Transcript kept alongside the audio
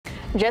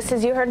Just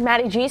as you heard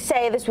Matty G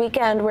say, this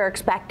weekend we're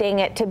expecting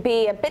it to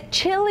be a bit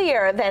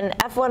chillier than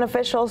F1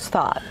 officials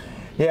thought.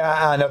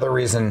 Yeah, another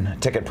reason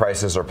ticket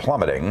prices are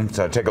plummeting.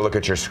 So take a look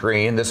at your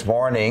screen. This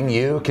morning,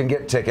 you can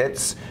get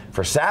tickets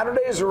for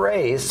Saturday's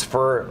race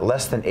for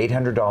less than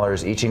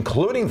 $800 each,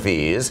 including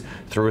fees,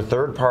 through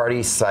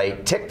third-party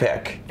site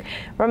TickPick.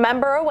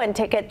 Remember when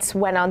tickets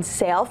went on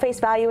sale, face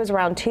value was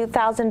around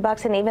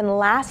 $2,000, and even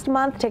last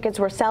month tickets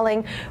were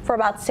selling for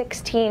about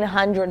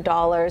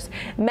 $1,600.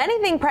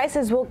 Many think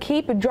prices will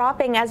keep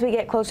dropping as we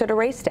get closer to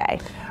race day.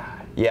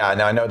 Yeah,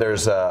 now I know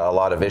there's a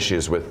lot of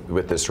issues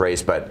with this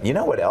race, but you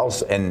know what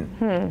else?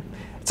 And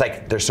it's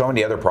like there's so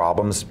many other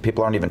problems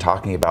people aren't even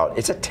talking about.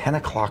 It's a 10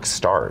 o'clock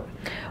start.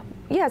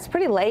 Yeah, it's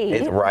pretty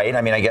late. Right?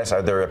 I mean, I guess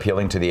they're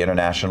appealing to the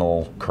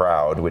international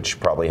crowd, which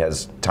probably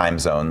has time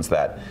zones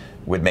that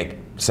would make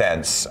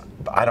sense.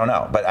 I don't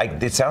know.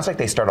 But it sounds like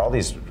they start all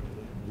these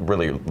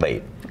really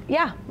late.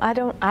 Yeah,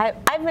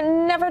 I've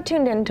never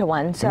tuned into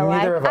one, so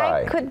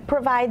I could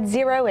provide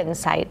zero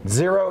insight.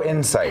 Zero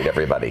insight,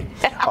 everybody.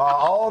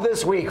 All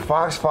this week,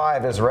 Fox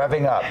 5 is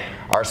revving up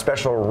our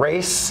special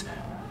race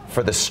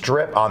for the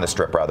strip, on the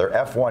strip rather,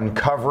 F1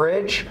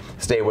 coverage.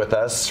 Stay with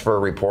us for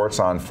reports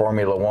on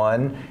Formula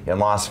One in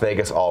Las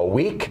Vegas all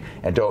week.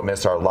 And don't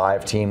miss our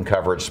live team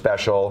coverage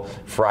special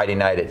Friday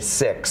night at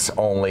 6,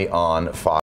 only on Fox.